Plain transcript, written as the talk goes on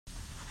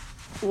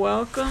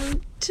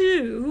Welcome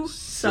to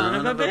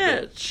Son of a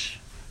Bitch.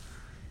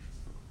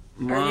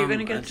 Mom, Are you going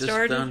to get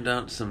started? I just found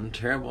out some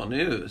terrible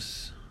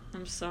news.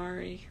 I'm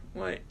sorry.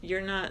 What?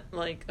 You're not,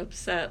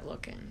 upset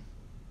looking.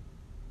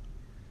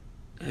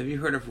 Have you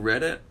heard of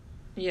Reddit?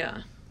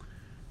 Yeah.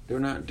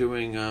 They're not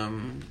doing,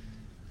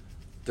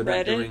 They're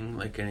Reddit?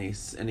 not doing,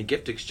 any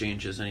gift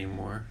exchanges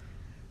anymore.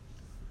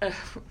 Oh,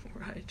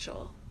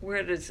 Rachel. Where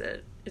is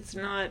it? It's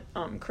not,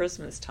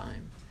 Christmas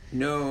time.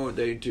 No,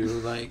 they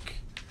do,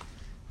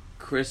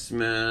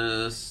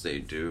 Christmas, they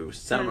do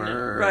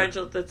summer.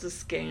 Rachel, that's a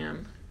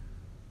scam.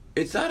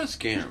 It's not a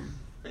scam.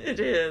 It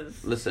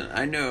is. Listen,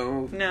 I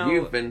know No.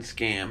 you've been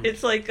scammed.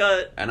 It's like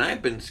a and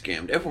I've been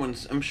scammed.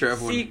 I'm sure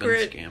everyone's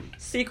been scammed.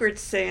 Secret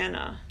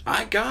Santa.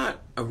 I got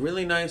a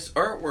really nice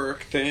artwork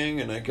thing,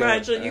 and I got...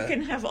 Rachel, you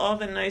can have all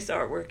the nice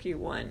artwork you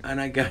want.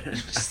 And I got...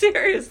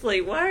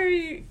 Seriously, why are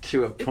you...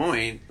 To a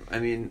point, I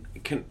mean,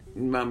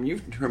 Mom,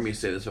 you've heard me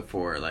say this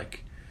before,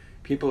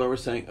 people are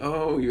saying,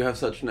 oh, you have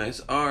such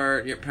nice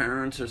art, your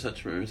parents are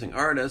such amazing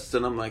artists,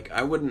 and I'm like,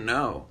 I wouldn't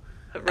know.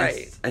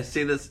 Right. I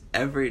see this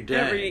every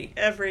day.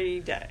 Every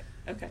day.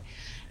 Okay.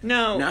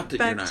 No. Not that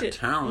you're not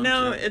talented.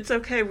 No, it's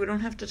okay. We don't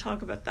have to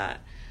talk about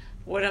that.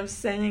 What I'm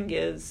saying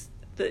is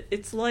that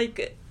it's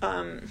like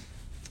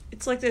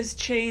those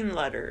chain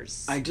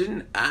letters. I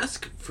didn't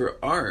ask for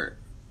art,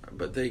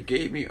 but they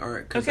gave me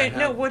art.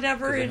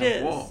 Whatever it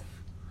is. Wolf.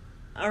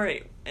 All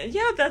right.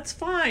 Yeah, that's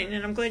fine,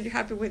 and I'm glad you're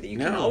happy with it. You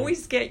can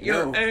always get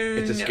your own.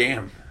 It's a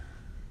scam.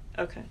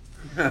 Okay.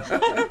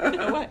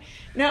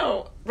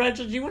 No,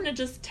 Rachel, do you want to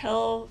just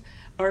tell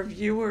our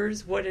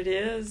viewers what it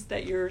is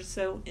that you're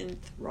so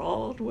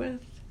enthralled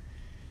with?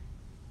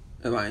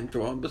 Am I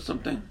enthralled with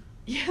something?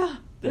 Yeah.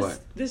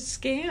 What? This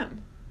scam.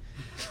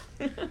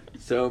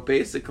 So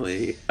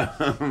basically,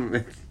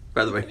 it's,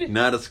 by the way,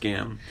 not a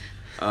scam.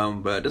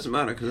 But it doesn't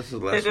matter because this is the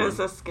last one. It is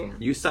a scam.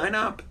 You sign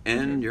up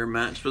and you're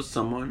matched with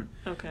someone.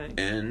 Okay.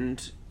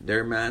 And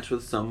they're matched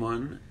with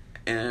someone.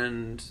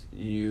 And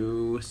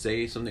you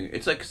say something.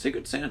 It's like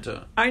Secret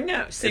Santa. I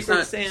know, Santa.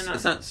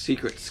 It's not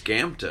Secret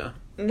Scamta.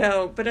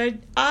 No, but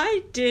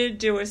I did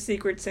do a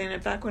Secret Santa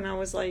back when I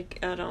was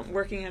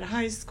working at a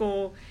high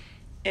school,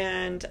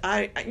 and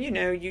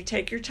you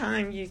take your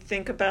time, you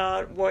think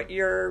about what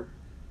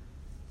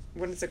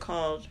is it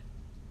called?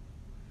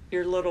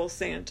 Your little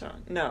Santa.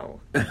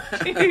 No.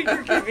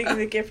 You're giving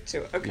the gift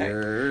to. Okay.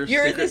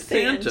 You're the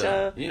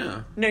Santa.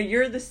 Yeah. No,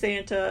 you're the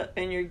Santa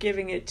and you're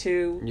giving it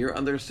to your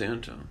other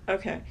Santa.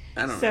 Okay.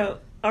 I don't know.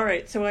 All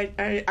right. So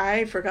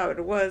I forgot what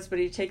it was, but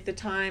you take the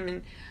time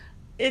and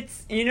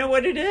it's, you know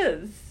what it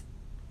is.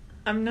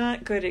 I'm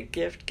not good at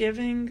gift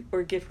giving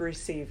or gift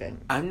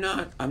receiving. I'm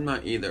not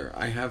either.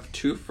 I have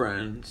two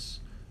friends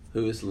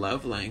whose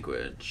love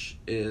language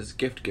is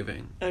gift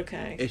giving.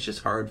 Okay. It's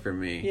just hard for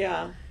me.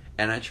 Yeah.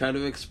 And I try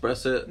to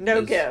express it.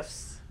 No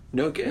gifts.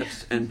 No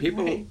gifts. And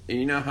people, Right.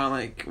 You know how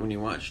when you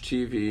watch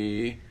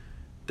TV,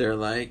 they're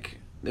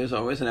there's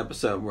always an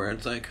episode where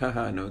it's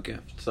haha, no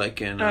gifts. Like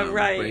in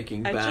right.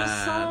 Breaking Bad. I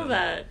just saw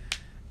that.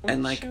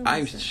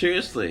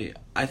 Seriously,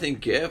 I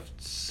think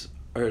gifts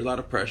are a lot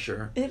of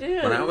pressure. It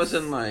is. When I was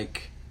in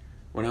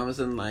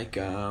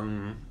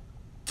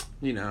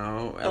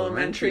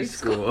elementary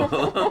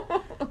school.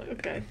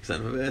 Okay.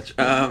 Son of a bitch.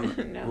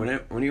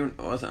 No. When you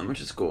was in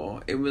elementary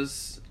school, it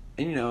was,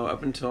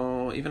 up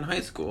until even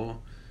high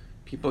school,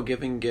 people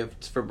giving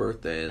gifts for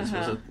birthdays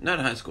was not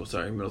high school,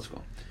 sorry, middle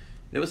school.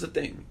 It was a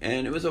thing,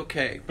 and it was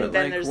okay. But and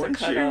then there's a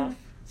cutoff.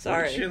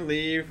 Sorry. Once you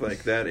leave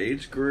that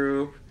age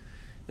group,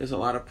 there's a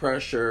lot of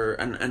pressure,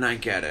 and I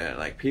get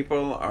it.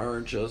 People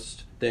are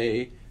just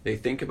they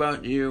think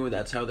about you.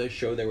 That's how they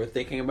show they were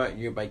thinking about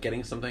you by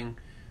getting something,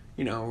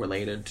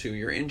 related to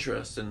your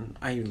interests, and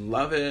I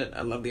love it.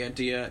 I love the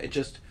idea.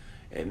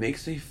 It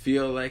makes me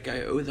feel like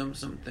I owe them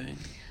something.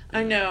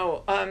 I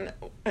know.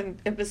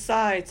 And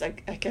besides, I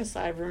guess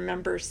I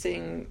remember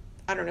seeing,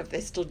 I don't know if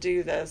they still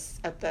do this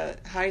at the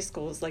high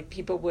schools,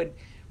 people would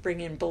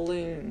bring in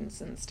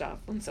balloons and stuff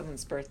on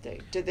someone's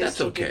birthday. Did they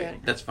still do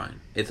that? That's fine.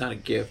 It's not a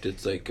gift.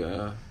 It's it's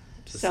a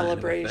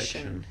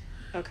celebration.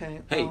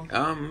 Okay. Hey,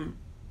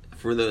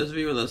 for those of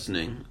you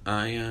listening,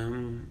 I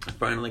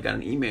finally got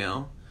an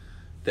email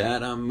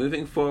that I'm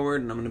moving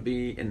forward and I'm going to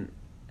be an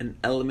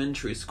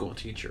elementary school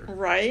teacher.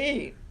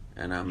 Right.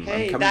 And I'm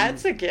coming,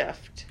 that's a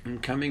gift. I'm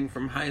coming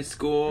from high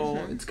school.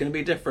 Mm-hmm. It's going to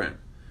be different.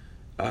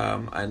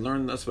 I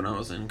learned this when I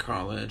was in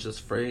college. This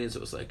phrase, it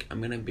was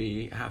I'm going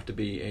to have to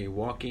be a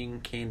walking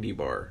candy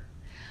bar.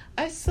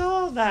 I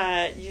saw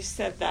that. You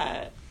said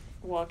that.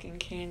 Walking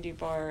candy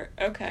bar.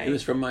 Okay. It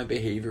was from my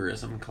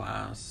behaviorism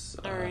class.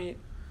 All right.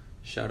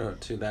 Shout out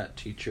to that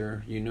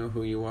teacher. You know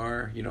who you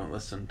are. You don't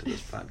listen to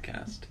this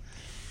podcast.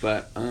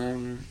 But,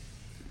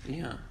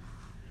 yeah.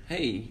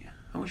 Hey,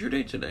 how was your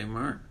day today,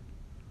 Mar?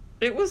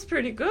 It was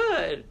pretty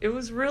good. It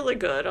was really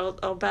good.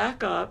 I'll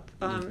back up.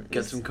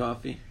 Get some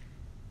coffee?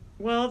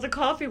 Well, the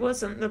coffee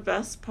wasn't the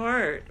best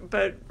part,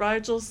 but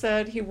Rigel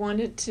said he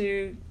wanted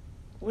to,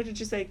 what did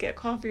you say, get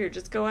coffee or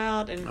just go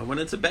out? And I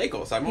wanted some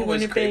bagels. I'm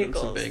always craving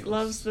some bagels.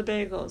 Loves the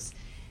bagels.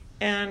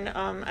 And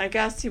I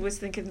guess he was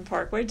thinking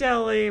Parkway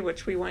Deli,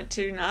 which we went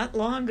to not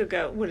long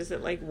ago. What is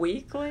it, like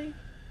weekly?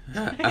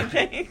 I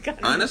think.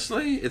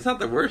 Honestly, it's not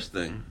the worst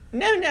thing.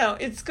 No,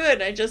 it's good.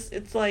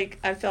 It's like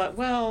I thought,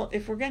 well,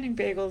 if we're getting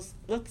bagels,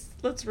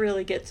 let's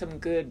really get some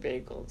good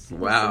bagels.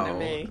 Wow, Listen to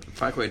me.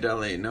 Parkway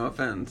Deli. No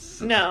offense.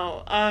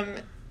 No,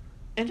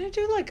 and I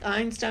do like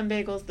Einstein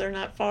bagels. They're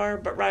not far,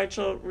 but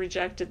Rachel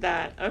rejected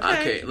that.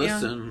 Okay,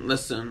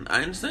 listen.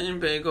 Einstein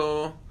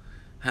Bagel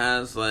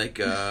has like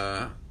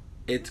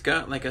it's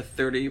got like a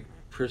 30%.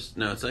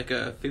 No, it's like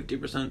a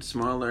 50%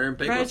 smaller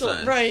bagel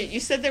size. Right, you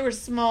said they were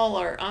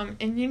smaller.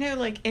 And you know,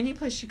 like any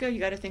place you go, you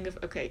got to think of,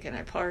 okay, can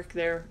I park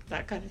there?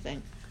 That kind of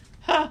thing.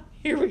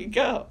 Here we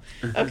go.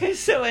 Okay,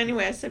 so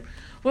anyway, I said,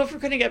 well, if we're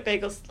going to get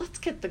bagels, let's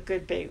get the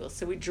good bagels.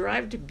 So we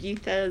drive to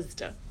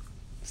Bethesda.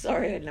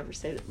 Sorry, I'd never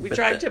say that. We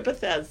drive to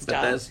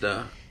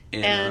Bethesda.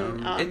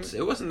 And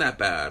it wasn't that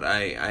bad.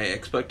 I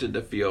expected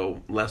to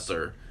feel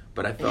lesser,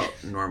 but I felt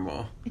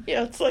normal.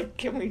 Yeah, it's like,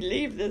 can we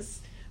leave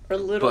this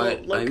little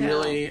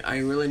locale? I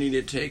really need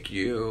to take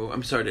you.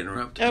 I'm sorry to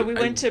interrupt. Oh, we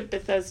went to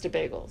Bethesda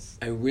Bagels.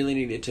 I really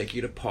need to take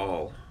you to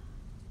Paul.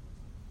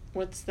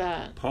 What's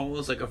that? Paul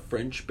is like a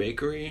French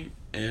bakery,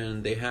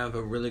 and they have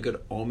a really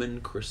good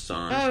almond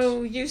croissant.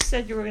 Oh, you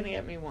said you were going to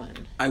get me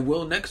one. I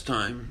will next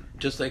time.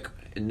 Just like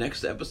in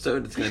next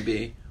episode, it's going to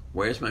be,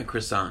 where's my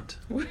croissant?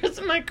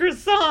 Where's my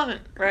croissant?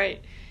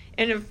 Right.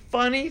 And a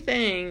funny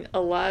thing, a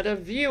lot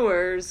of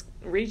viewers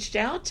reached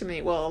out to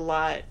me. Well, a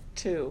lot,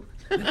 too.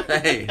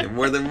 Hey,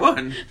 more than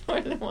one.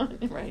 More than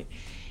one, right.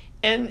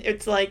 And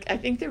it's like, I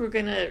think they were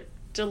going to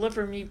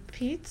deliver me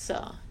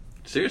pizza.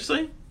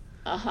 Seriously?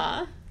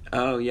 Uh-huh.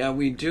 Oh, yeah,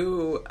 we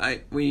do.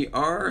 We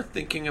are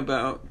thinking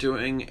about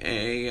doing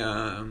a...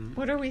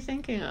 what are we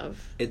thinking of?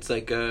 It's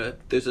like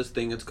there's this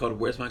thing, it's called,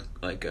 where's my,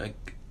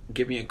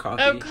 give me a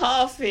coffee. Oh,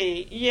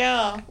 coffee,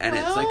 yeah. And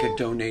it's like a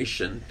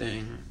donation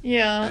thing.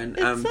 Yeah. And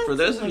for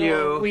those of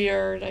you...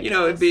 weird, I guess.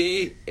 it'd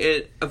be,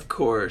 of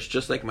course,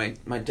 just like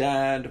my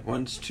dad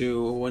wants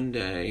to one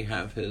day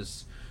have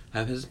his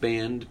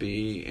band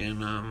be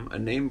in a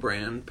name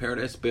brand,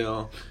 Paradise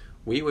Bill.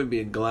 We would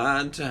be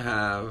glad to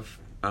have...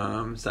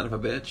 Son of a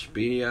Bitch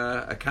be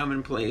a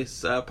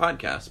commonplace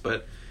podcast,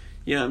 but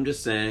I'm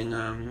just saying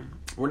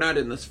we're not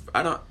in this.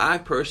 I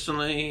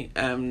personally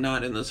am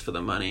not in this for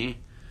the money.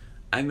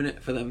 I'm in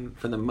it for the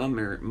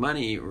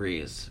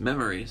memories.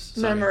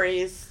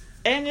 Memories,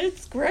 and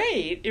it's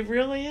great. It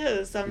really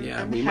is. I'm we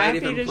happy might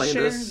even to play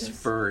share this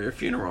for your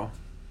funeral.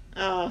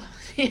 Oh,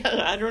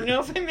 yeah. I don't know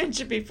if I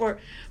mentioned before,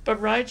 but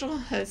Rigel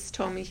has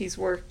told me he's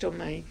worked on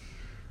my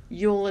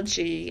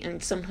eulogy,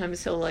 and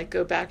sometimes he'll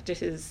go back to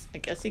his, I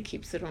guess he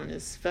keeps it on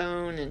his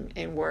phone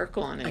and work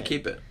on it. I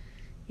keep it.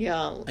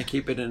 Yeah. I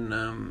keep it in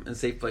a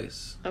safe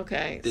place.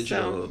 Okay.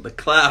 Digital, the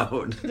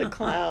cloud. The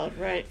cloud,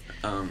 right.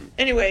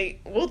 Anyway,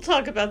 we'll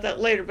talk about that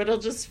later, but I'll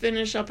just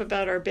finish up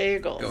about our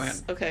bagels. Go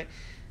ahead. Okay.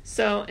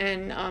 So,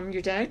 and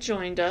your dad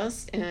joined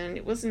us, and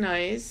it was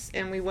nice,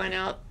 and we went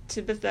out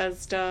to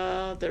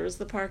Bethesda. There was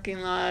the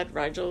parking lot,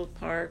 Rigel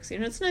Parks.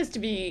 It's nice to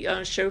be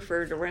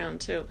chauffeured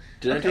around, too.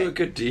 Did I do a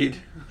good deed?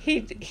 He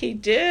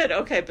did.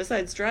 Okay,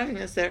 besides driving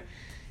us there.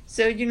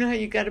 So, you know how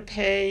you got to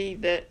pay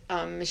the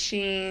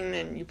machine,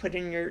 and you put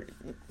in your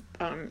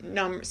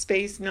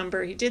space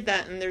number. He did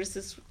that, and there's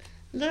this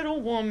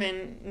little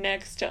woman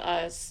next to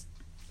us.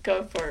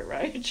 Go for it,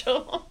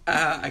 Rigel.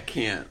 I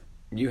can't.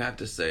 You have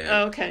to say it.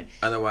 Okay.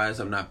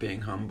 Otherwise, I'm not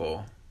being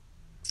humble.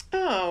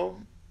 Oh,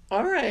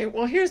 all right.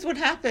 Well, here's what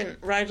happened.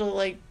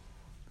 Rigel,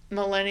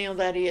 millennial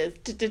that he is.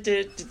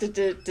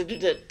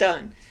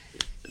 Done.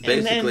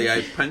 Basically,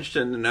 I punched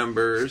in the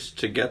numbers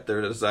to get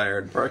their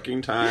desired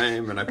parking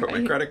time, and I put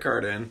my credit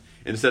card in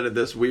instead of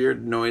this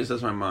weird noise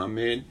that my mom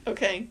made.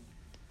 Okay.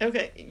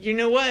 You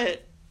know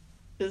what?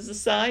 As a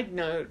side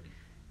note,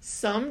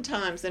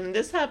 sometimes, and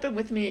this happened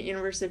with me at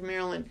University of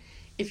Maryland,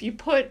 if you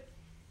put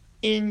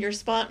in your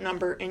spot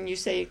number and you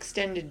say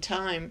extended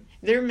time,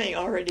 there may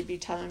already be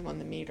time on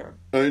the meter.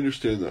 I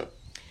understand that.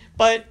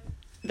 But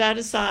that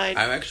aside...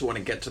 I actually want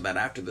to get to that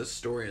after this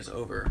story is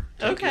over.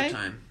 Take your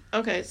time.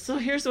 Okay, so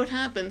here's what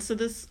happened. So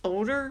this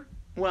older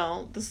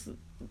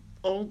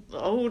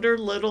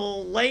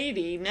little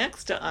lady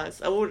next to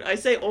us, I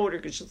say older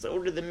because she's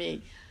older than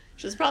me.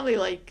 She's probably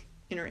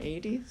in her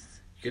 80s.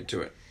 Get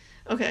to it.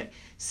 Okay,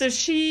 so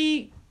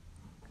she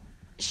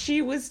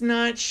was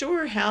not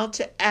sure how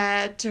to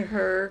add to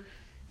her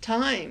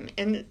time.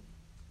 And,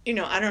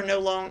 I don't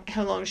know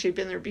how long she'd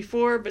been there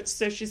before, but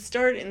so she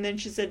started, and then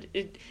she said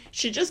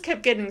she just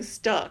kept getting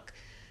stuck.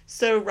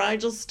 So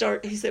Rigel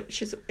he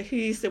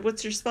said,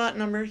 what's your spot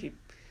number? He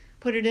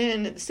put it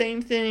in, the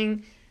same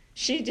thing.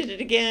 She did it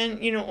again,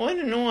 on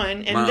and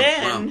on. And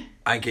Mom,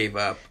 I gave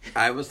up.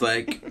 I was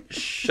like,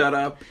 shut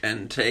up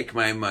and take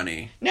my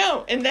money.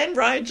 No, and then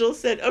Rigel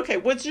said, okay,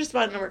 what's your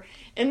spot number?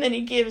 And then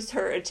he gives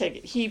her a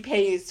ticket. He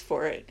pays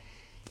for it.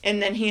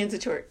 And then hands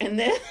it to her. And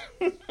then...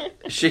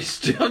 she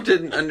still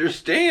didn't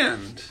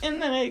understand.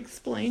 And then I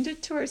explained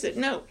it to her. I said,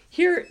 no,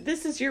 here,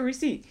 this is your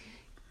receipt.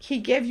 He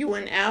gave you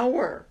an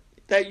hour,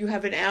 that you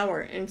have an hour.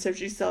 And so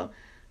she saw,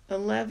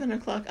 11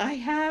 o'clock. I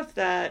have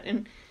that.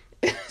 And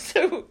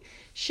so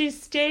she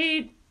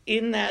stayed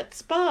in that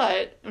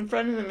spot in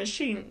front of the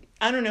machine.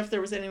 I don't know if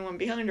there was anyone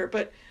behind her,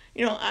 but,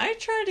 I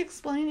tried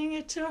explaining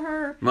it to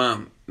her.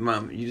 Mom,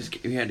 you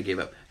had to give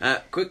up.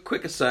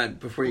 Quick aside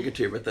before you get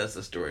to your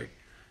Bethesda story.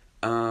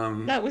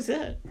 That was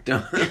it.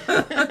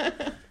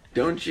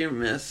 Don't you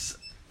miss...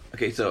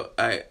 Okay, so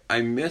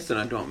I miss and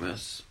I don't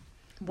miss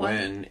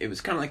when it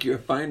was kind of like you were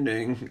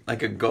finding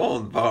like a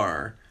gold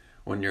bar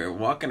when you're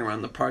walking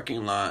around the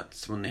parking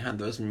lots when they had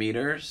those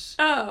meters.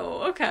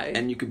 Oh, okay.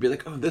 And you could be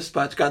like, oh, this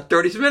spot's got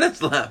 30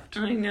 minutes left.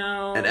 I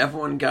know. And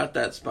everyone got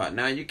that spot.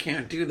 Now you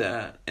can't do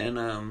that. And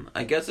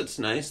I guess it's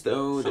nice,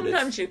 though.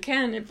 Sometimes you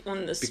can if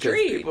on the street.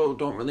 Because people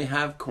don't really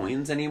have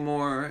coins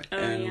anymore. Oh,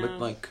 and yeah. with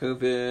like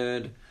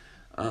COVID,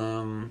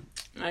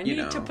 I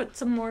need to put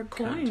some more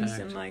coins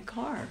in my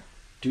car.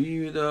 Do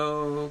you,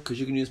 though? Because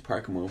you can use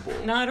Park Mobile.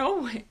 Not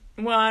always.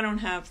 Well, I don't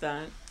have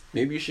that.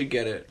 Maybe you should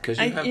get it. Because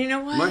you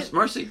know what?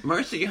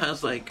 Marcy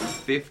has like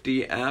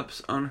 50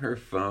 apps on her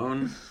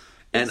phone.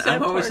 And Except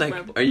I'm always Park like,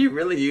 Mobile. are you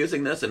really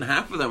using this? And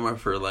half of them are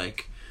for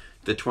like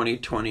the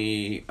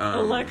 2020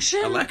 election.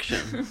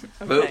 Okay.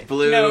 Vote Okay.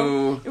 blue.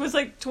 No, it was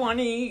like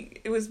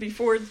 20. It was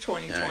before the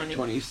 2020.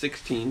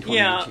 2016, 2018.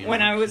 Yeah,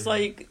 when I was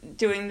like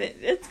doing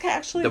it's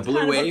actually The blue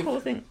kind wave? of a cool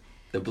thing.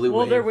 The blue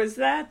Well, wave. there was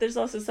that. There's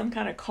also some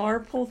kind of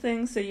carpool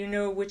thing, so you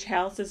know which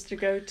houses to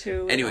go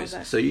to. And Anyways,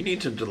 all that. so you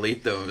need to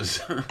delete those.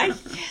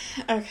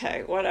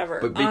 Okay, whatever.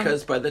 But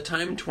because by the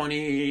time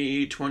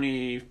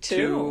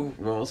 2022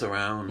 rolls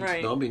around,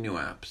 Right. there'll be new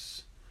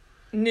apps.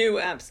 New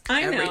apps.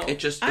 I know. I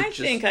just-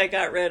 think I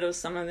got rid of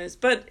some of this.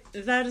 But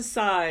that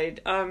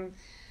aside, back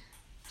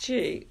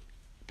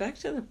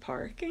to the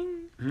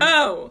parking. Hmm?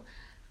 Oh,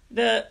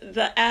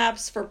 the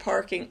apps for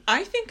parking.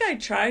 I think I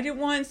tried it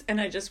once and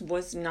I just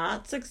was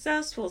not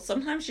successful.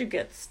 Sometimes you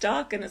get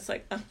stuck and it's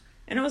like,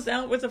 and I was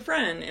out with a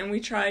friend and we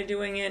tried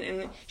doing it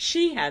and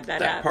she had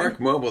that app. Park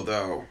Mobile,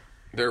 though,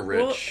 they're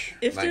rich. Well,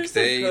 if like there's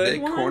a good they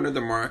one- corner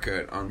the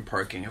market on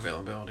parking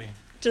availability.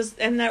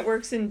 And that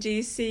works in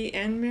DC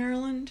and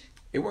Maryland.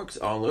 It works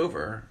all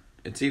over.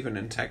 It's even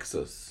in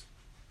Texas.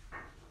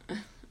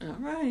 All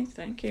right,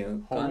 thank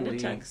you. Gone to Holy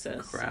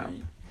Texas. crap.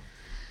 Right.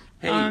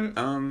 Hey,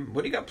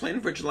 what do you got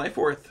planned for July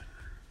 4th?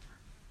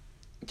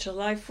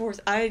 July 4th.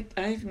 I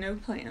have no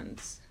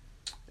plans.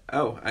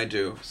 Oh, I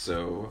do.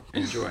 So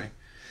enjoy.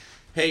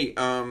 Hey,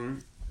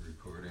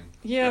 Recording.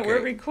 Yeah, okay,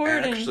 we're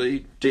recording.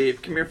 Actually,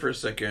 Dave, come here for a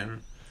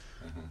second.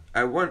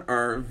 I want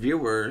our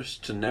viewers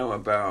to know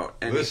about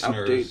any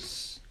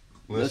updates.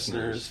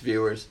 Listeners,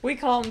 viewers. We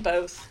call them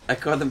both. I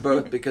call them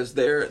both because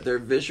they're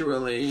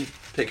visually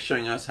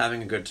picturing us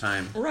having a good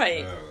time.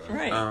 Right,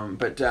 right.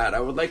 But Dad, I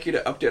would like you to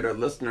update our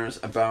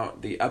listeners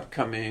about the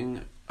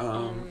upcoming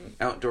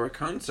outdoor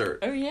concert.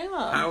 Oh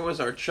yeah. How is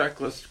our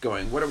checklist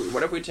going? What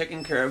have we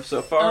taken care of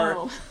so far?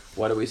 Oh.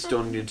 What do we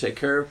still need to take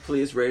care of?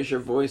 Please raise your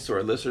voice so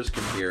our listeners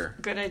can hear.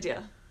 Good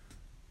idea.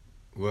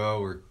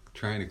 Well, we're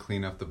trying to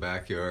clean up the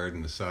backyard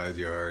and the side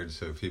yard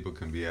so people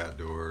can be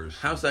outdoors.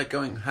 How's that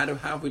going? How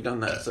have we done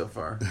that so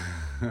far?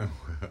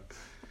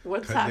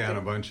 What's Cut happening? down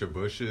a bunch of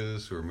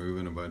bushes. We're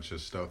moving a bunch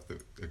of stuff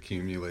that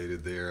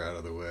accumulated there out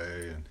of the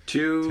way, and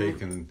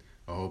taking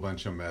a whole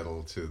bunch of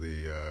metal to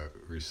the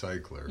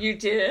recycler. You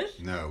did?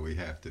 No, we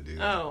have to do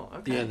that. Oh,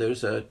 okay. Yeah,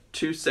 there's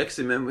two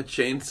sexy men with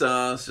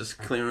chainsaws just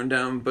clearing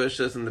down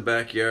bushes in the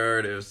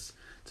backyard. It's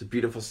a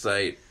beautiful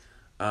sight.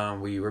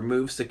 We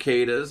remove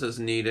cicadas as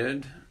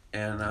needed,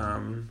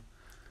 and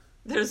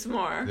There's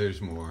more. There's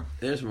more.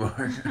 There's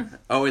more.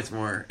 Always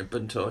more up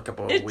until a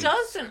couple of It weeks.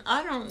 doesn't.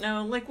 I don't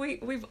know. Like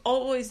we've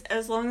always,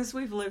 as long as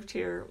we've lived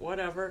here,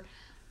 whatever.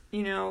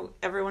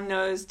 Everyone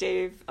knows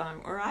Dave,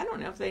 or I don't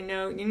know if they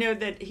know. You know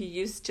that he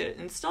used to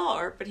install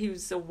art, but he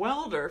was a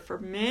welder for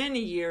many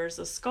years,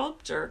 a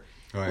sculptor.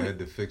 Oh, I had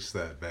to fix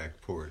that back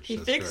porch. He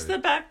That's fixed right.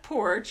 the back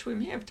porch. We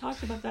may have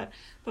talked about that.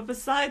 But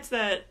besides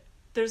that,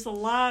 there's a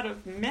lot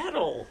of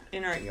metal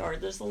in our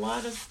yard. There's a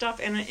lot of stuff.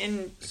 And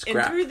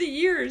through the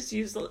years,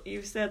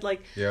 you've said,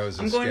 like, Yeah, I was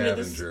a I'm going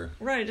scavenger. to this.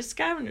 Right, a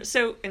scavenger.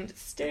 So, and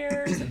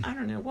stairs, and I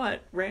don't know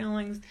what,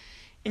 railings.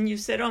 And you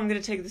said, I'm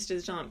going to take this to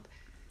the dump.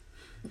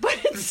 But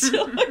it's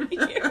still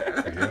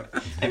here. Yep,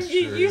 I mean, it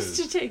you sure used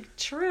is. to take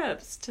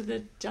trips to the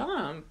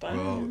dump.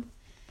 Well,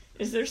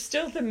 Is there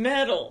still the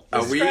metal? The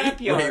Are we?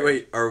 scrapyard?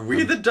 Wait. Are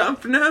we the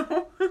dump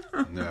now?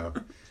 no.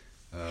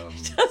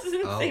 It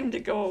doesn't seem to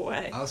go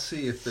away. I'll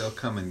see if they'll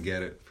come and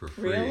get it for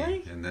free.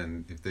 Really? And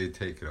then if they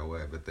take it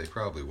away, but they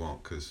probably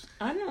won't because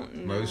I don't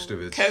know. most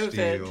of it's COVID.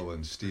 steel,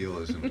 and steel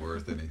isn't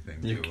worth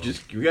anything to You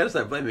them. gotta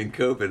stop blaming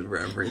COVID for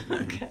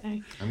everything.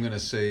 Okay. I'm going to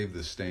save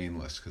the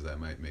stainless because I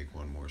might make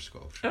one more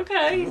sculpture.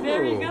 Okay,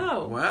 there you Oh,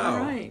 go. wow. All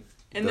right.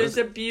 And Those-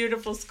 there's a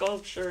beautiful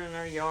sculpture in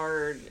our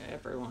yard,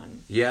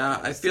 everyone. Yeah,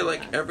 I feel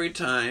like that. every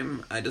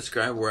time I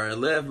describe where I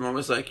live, I'm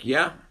always like,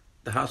 yeah,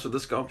 the house with the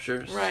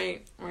sculptures.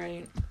 Right.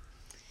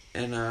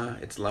 And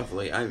it's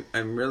lovely. I'm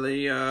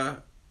really I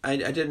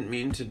didn't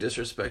mean to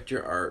disrespect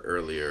your art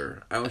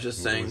earlier. I was just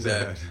What saying was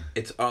that that?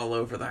 it's all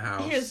over the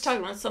house. He was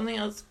talking about something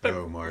else. But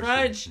Oh, Marcy.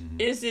 Raj, Mhm.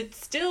 is it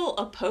still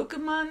a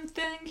Pokemon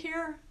thing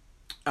here?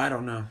 I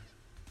don't know.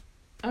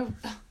 Oh.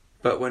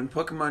 But when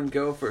Pokemon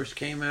Go first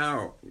came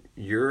out,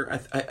 I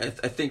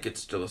think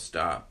it's still a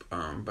stop.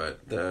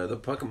 But the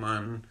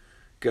Pokemon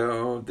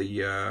Go,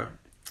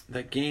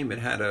 that game, it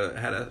had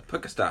a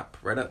Pokestop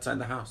right outside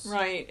the house.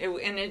 Right,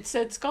 and it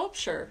said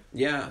sculpture.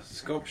 Yeah,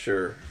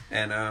 sculpture,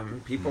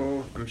 and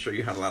people. I'm sure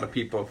you had a lot of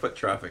foot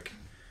traffic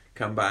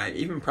come by.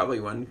 Even probably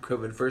when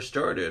COVID first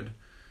started.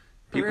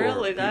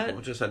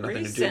 People just had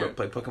nothing to do but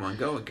play Pokemon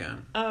Go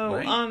again. Oh,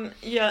 right?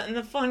 Yeah, and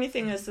the funny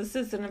thing is, this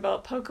isn't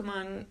about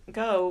Pokemon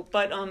Go,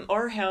 but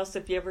our house,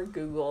 if you ever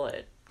Google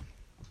it,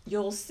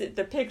 you'll see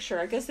the picture.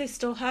 I guess they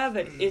still have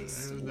it.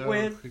 It's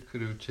we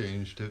could have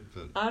changed it,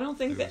 but I don't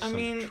think that. I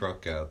mean,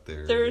 truck out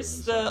there.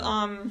 There's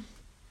the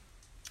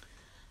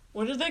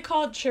what are they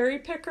called? Cherry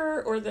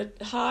picker or the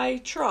high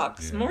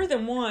trucks? Yeah. More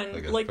than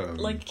one,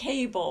 like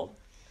cable,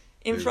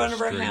 in front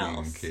of our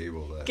house.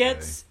 Cable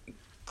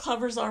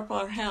Covers up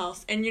our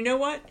house. And you know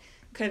what?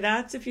 Okay,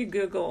 that's if you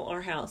Google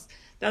our house.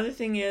 The other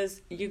thing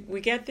is, we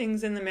get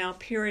things in the mail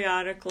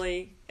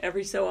periodically,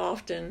 every so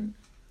often,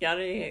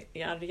 yada,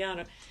 yada,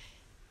 yada.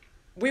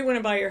 We went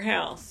to buy your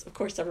house. Of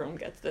course, everyone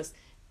gets this.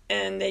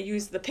 And they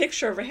use the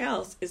picture of a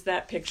house is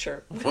that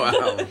picture.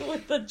 Wow.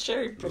 With the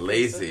cherry picker.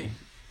 Lazy.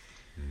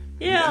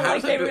 Yeah,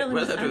 like they really... What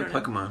does that do with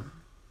Pokemon?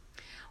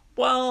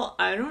 Well,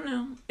 I don't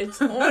know.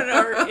 It's on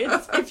our.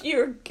 It's if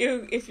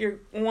you're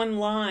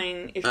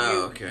online.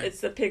 It's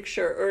the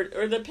picture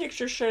or the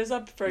picture shows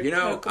up for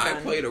Pokemon. I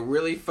played a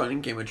really fun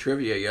game of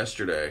trivia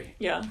yesterday.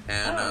 Yeah.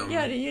 And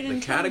you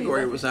didn't. The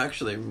category was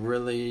actually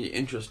really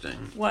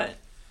interesting. What?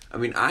 I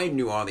mean, I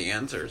knew all the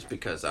answers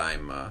because I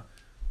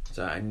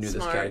knew this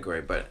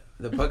category, but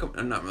the Pokemon.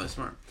 I'm not really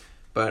smart,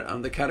 but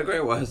the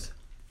category was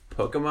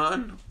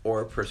Pokemon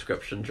or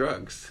prescription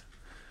drugs.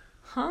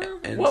 Huh?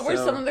 What were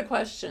some of the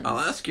questions? I'll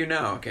ask you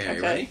now. Okay, are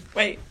you ready?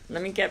 Wait,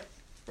 let me get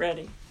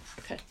ready.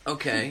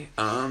 Okay.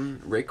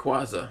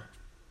 Rayquaza.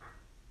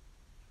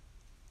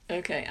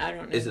 Okay, I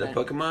don't know. Is it a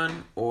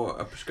Pokemon or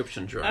a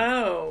prescription drug?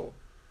 Oh,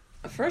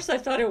 at first I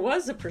thought it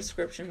was a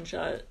prescription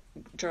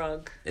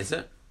drug. Is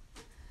it?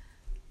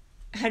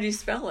 How do you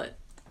spell it?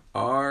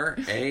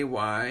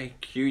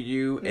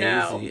 Rayquaza.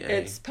 No,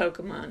 it's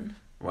Pokemon.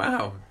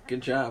 Wow,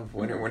 good job.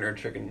 Winner,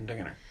 chicken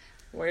dinner.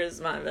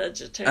 Where's my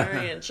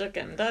vegetarian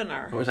chicken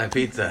dinner? Where's my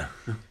pizza?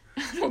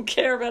 I don't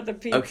care about the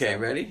pizza. Okay,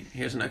 ready?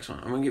 Here's the next one.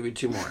 I'm going to give you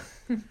two more.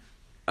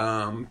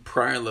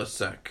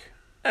 Prilosec.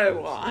 Oh,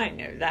 well, I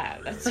know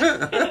that. That's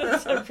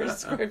a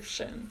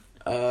prescription.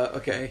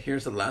 Okay,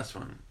 here's the last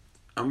one.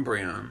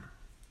 Umbreon.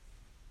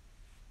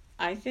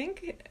 I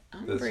think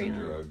Umbreon. That's a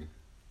drug.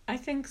 I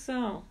think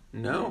so.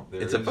 No,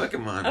 it's a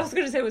Pokemon. I was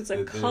going to say it was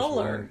a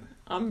color.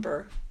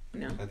 Umber.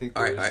 No. I think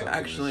there is something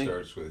that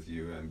starts with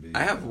UMB.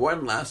 I have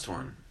one last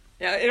one.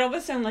 Yeah, it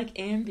almost sounded like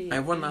Ambi. I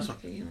have one last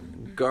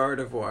one.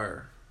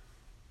 Gardevoir.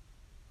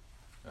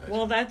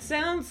 Well, that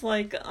sounds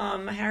like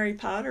a Harry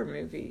Potter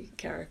movie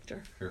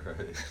character.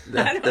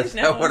 Right. That's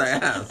not what I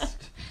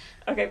asked.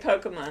 Okay,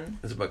 Pokemon.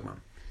 It's a Pokemon.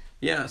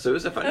 Yeah, so it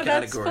was a fun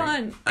category. That's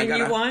fun. And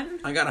you won?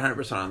 I got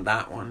 100% on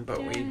that one,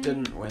 but we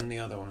didn't win the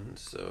other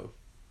ones, so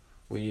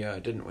we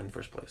didn't win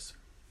first place.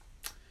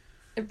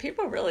 Are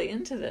people really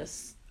into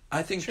this?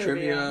 I think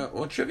trivia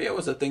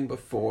was a thing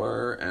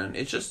before, and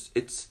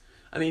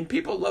I mean,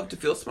 people love to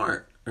feel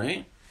smart,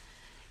 right?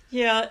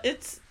 Yeah,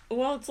 it's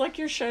like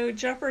your show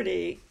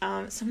Jeopardy.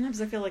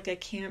 Sometimes I feel like I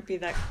can't be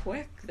that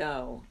quick,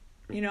 though.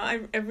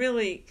 I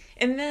really,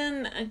 and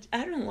then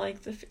I don't like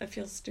I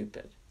feel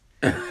stupid.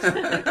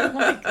 I don't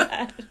like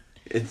that.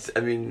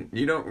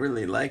 You don't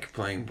really like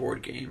playing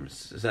board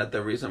games. Is that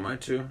the reason why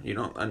too? You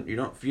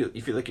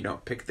feel like you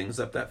don't pick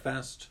things up that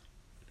fast?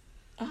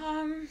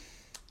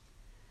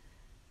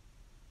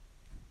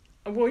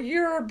 Well,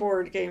 your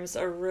board games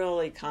are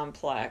really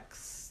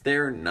complex.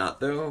 They're not,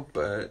 though,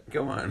 but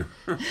go on.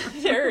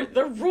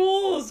 The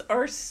rules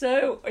are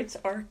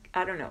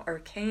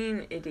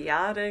arcane,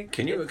 idiotic.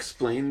 Can you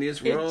explain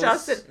these rules?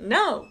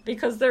 No,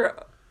 because they're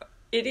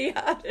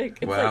idiotic.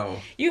 It's like,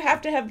 you have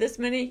to have this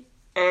many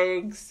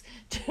eggs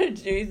to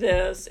do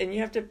this, and you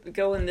have to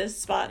go in this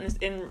spot,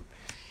 and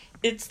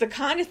it's the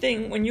kind of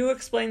thing, when you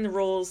explain the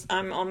rules,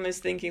 I'm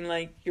almost thinking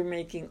like you're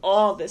making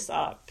all this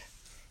up.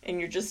 And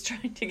you're just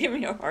trying to give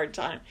me a hard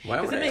time.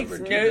 Because it makes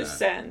no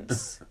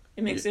sense.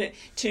 It makes it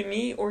to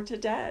me or to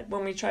Dad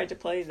when we tried to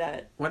play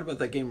that. What about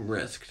that game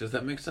Risk? Does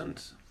that make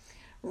sense?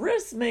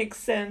 Risk makes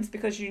sense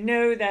because you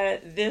know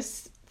that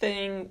this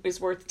thing is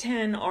worth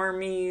 10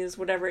 armies,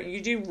 whatever. You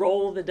do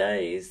roll the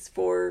dice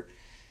for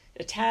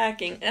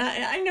attacking.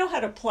 And I know how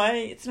to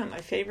play. It's not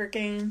my favorite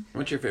game.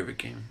 What's your favorite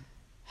game?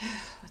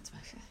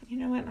 You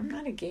know what? I'm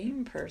not a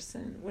game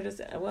person. What is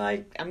it?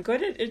 Well, I'm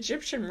good at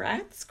Egyptian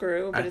rat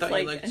screw, but I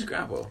thought you liked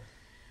Scrabble.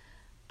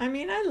 I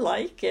mean, I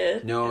like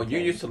it. No, you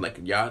used to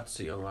like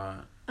Yahtzee a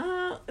lot.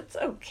 It's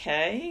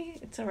okay.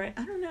 It's all right.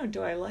 I don't know.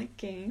 Do I like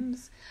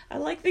games? I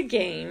like the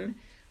game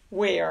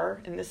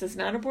where, and this is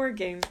not a board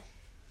game,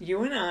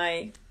 you and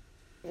I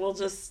we'll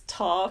just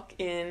talk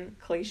in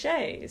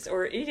cliches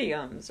or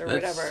idioms or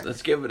whatever.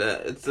 Let's give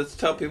it let's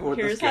tell people what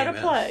Here's this game how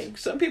to play. is.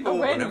 Some people,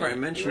 whenever I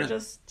mention it...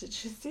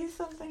 Did you see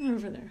something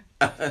over there?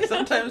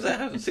 Sometimes I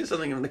have to see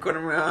something in the corner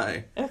of my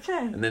eye. Okay.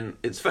 And then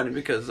it's funny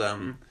because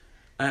I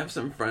have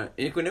some friends...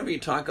 Whenever you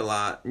talk a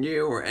lot,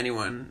 you or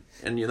anyone,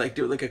 and you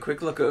do a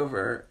quick look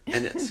over,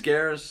 and it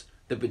scares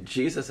the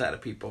bejesus out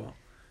of people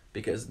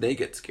because they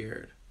get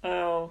scared.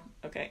 Oh,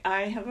 okay.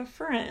 I have a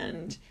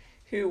friend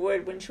who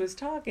would, when she was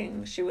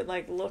talking, she would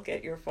look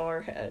at your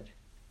forehead.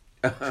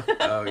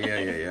 Oh,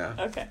 yeah.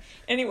 Okay.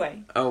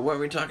 Anyway. Oh, what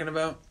were we talking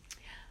about?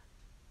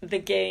 The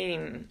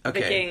game.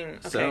 Okay. The game.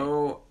 Okay.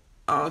 So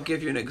I'll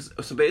give you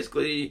so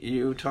basically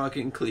you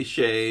talking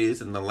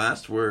cliches and the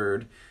last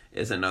word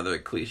is another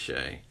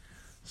cliche.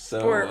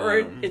 So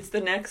or it's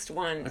the next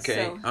one.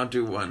 Okay, so. I'll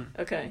do one.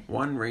 Okay.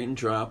 One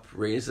raindrop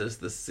raises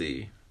the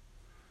sea.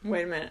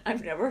 Wait a minute.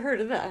 I've never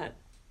heard of that.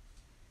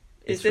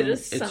 It's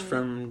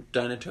from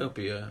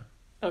Dinotopia.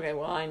 Okay,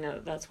 well, I know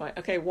that's why.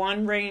 Okay,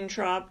 one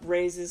raindrop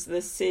raises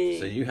the sea.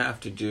 So you have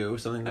to do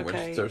something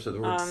that starts with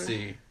the word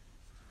sea.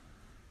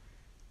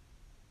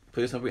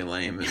 Please don't be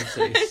lame and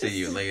say see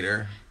you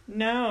later.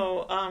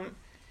 No, I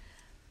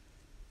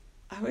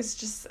was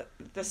just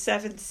the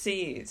 7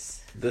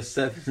 Seas. The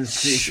 7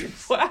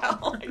 Seas.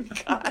 Wow, I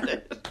got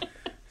it.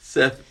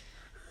 7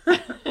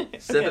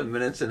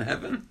 minutes in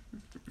heaven.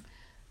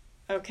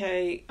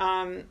 Okay,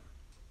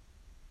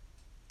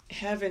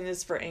 heaven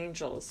is for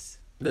angels.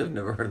 I've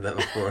never heard of that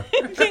before.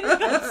 I think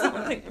that's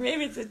something.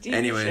 Maybe it's a TV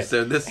Anyway,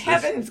 show. so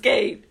Heaven's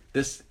Gate.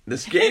 This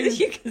game.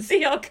 You can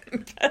see how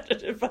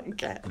competitive I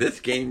get. This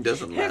game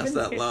doesn't last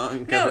that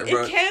long. No,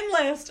 it can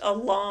last a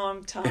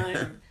long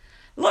time.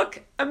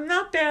 Look, I'm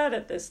not bad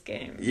at this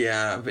game.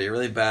 Yeah, but you're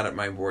really bad at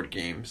my board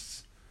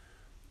games.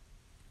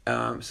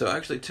 So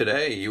actually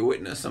today you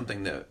witnessed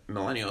something that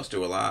millennials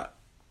do a lot.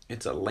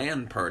 It's a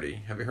LAN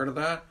party. Have you heard of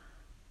that?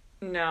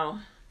 No.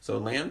 So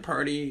LAN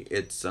party,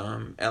 it's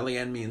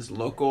LAN means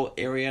local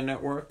area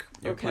network.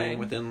 You're playing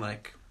within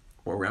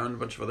or around a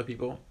bunch of other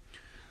people.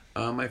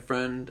 My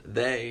friend,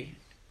 they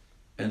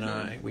and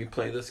I, we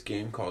play this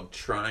game called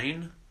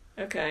Trine.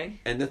 Okay.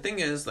 And the thing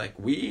is,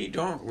 we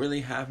don't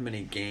really have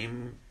many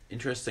game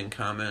interests in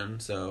common,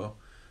 so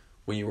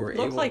we were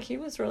Looked like he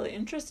was really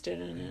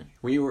interested in it.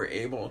 We were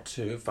able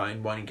to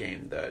find one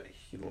game that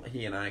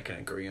he and I can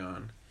agree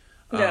on.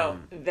 No,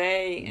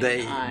 they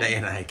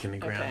and I can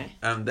agree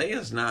on. They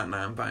is not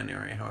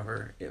non-binary,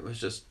 however. It was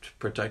just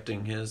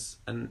protecting his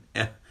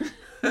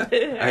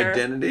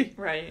identity.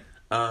 Right.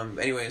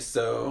 Anyway,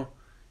 so,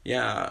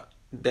 yeah,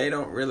 they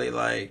don't really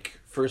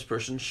like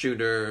first-person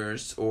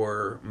shooters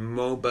or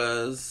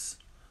MOBAs,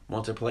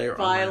 multiplayer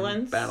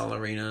online battle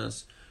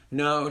arenas.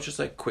 No, it's just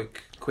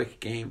quick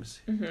games.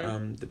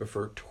 Mm-hmm. They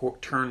prefer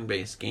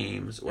turn-based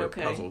games or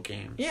puzzle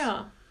games.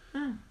 Yeah.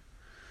 Huh.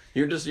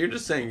 You're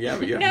just saying, yeah,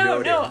 but you have no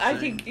idea. No, I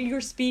think you're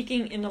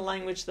speaking in a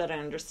language that I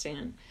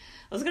understand.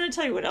 I was going to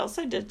tell you what else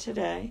I did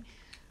today.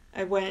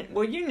 I went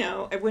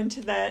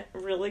to that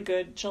really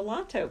good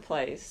gelato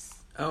place.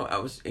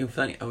 Oh,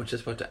 funny. I was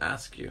just about to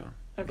ask you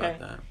about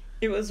that.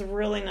 It was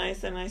really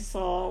nice, and I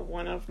saw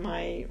one of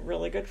my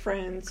really good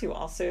friends who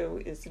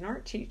also is an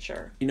art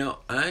teacher.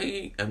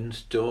 I am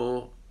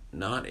still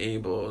not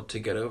able to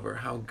get over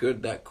how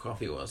good that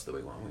coffee was the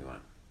way when we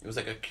went. It was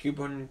like a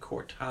Cuban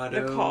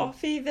cortado. The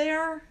coffee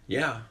there?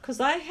 Yeah. Because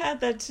I had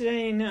that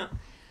today. No,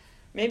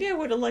 maybe I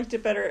would have liked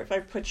it better if I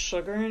put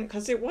sugar in.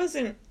 Because it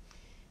wasn't,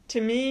 to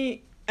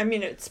me, I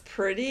mean, it's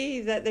pretty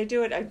that they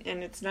do it.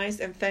 And it's nice.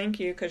 And thank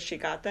you because she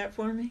got that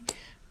for me.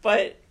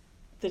 But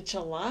the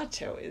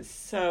gelato is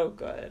so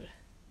good.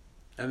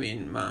 I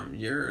mean, Mom,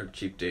 you're a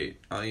cheap date.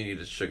 All you need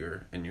is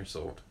sugar and you're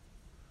sold.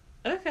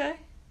 Okay.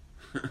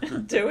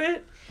 Do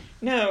it?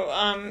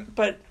 No,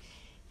 but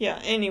yeah,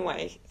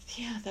 anyway.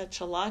 Yeah, that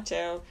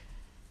gelato,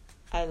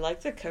 I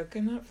like the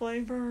coconut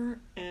flavor,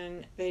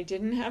 and they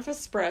didn't have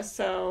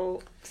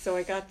espresso, so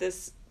I got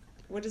this,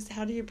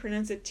 how do you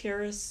pronounce it,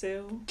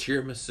 tiramisu?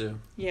 Tiramisu.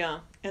 Yeah,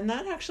 and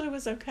that actually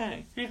was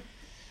okay. Yeah.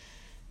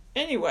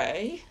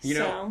 Anyway,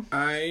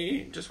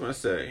 I just want to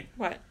say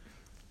what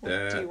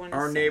that do you want to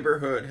our say?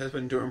 Neighborhood has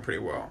been doing pretty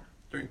well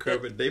during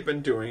COVID. They've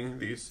been doing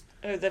these...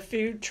 the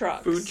food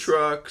trucks. Food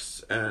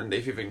trucks, and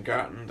they've even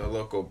gotten the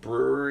local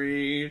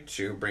brewery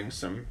to bring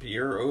some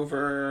beer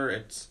over.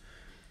 It's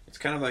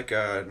kind of like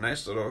a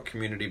nice little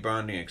community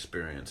bonding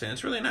experience, and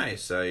it's really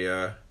nice.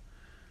 This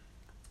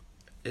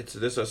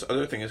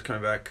other thing is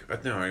coming back. I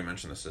think I already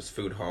mentioned this as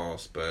food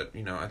halls, but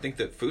I think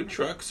that food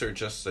trucks are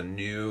just a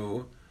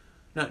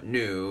not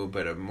new,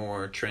 but a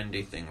more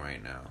trendy thing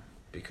right now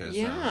because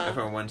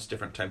everyone wants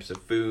different types of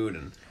food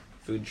and.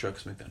 Food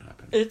trucks make that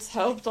happen. It's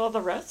helped all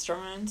the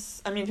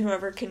restaurants. I mean,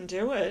 whoever can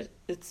do it,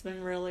 it's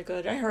been really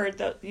good. I heard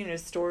that,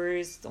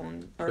 stories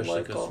on our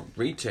local.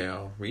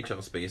 Retail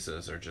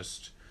spaces are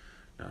just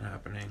not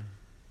happening.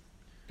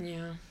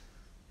 Yeah.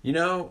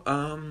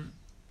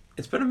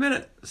 It's been a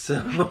minute, so...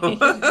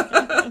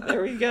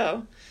 There we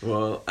go.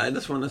 Well, I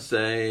just want to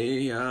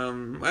say,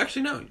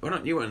 actually, no. Why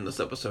don't you end this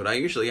episode? I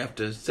usually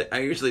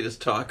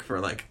just talk for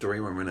like 3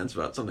 more minutes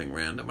about something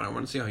random, but I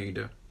want to see how you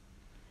do.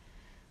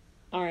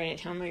 All right,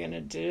 how am I gonna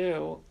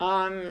do?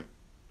 I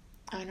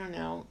don't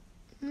know.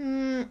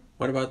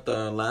 What about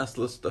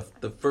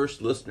the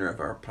first listener of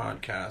our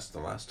podcast? The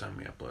last time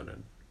we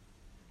uploaded.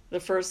 The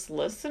first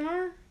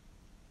listener?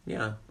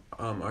 Yeah,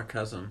 my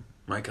cousin.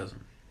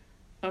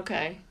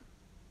 Okay.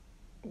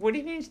 What do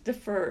you mean the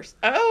first?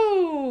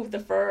 Oh, the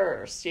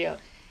first. Yeah.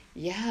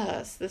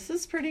 Yes, this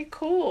is pretty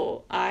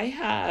cool.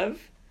 My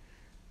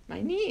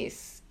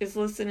niece is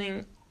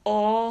listening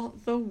all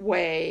the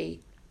way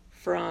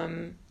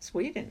from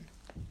Sweden.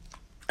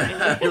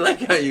 I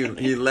like how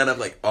you let up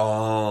like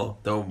all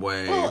the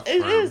way. Well,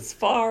 it is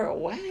far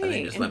away. I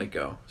think just let it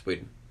go,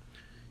 Sweden.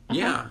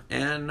 Yeah,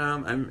 and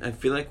I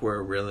feel like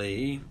we're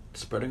really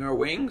spreading our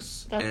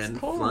wings and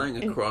cool.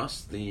 Flying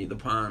across the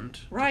pond.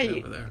 Right.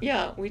 Over there.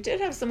 Yeah, we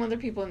did have some other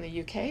people in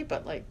the UK,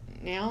 but like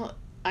now,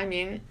 I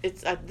mean,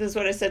 it's this is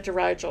what I said to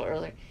Rigel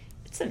earlier.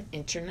 It's an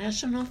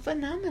international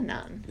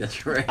phenomenon.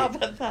 That's right. How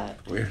about that?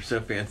 We're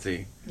so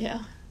fancy.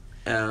 Yeah.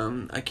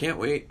 I can't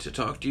wait to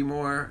talk to you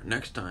more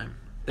next time.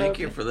 Thank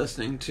you for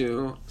listening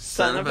to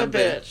Son of a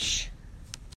Bitch.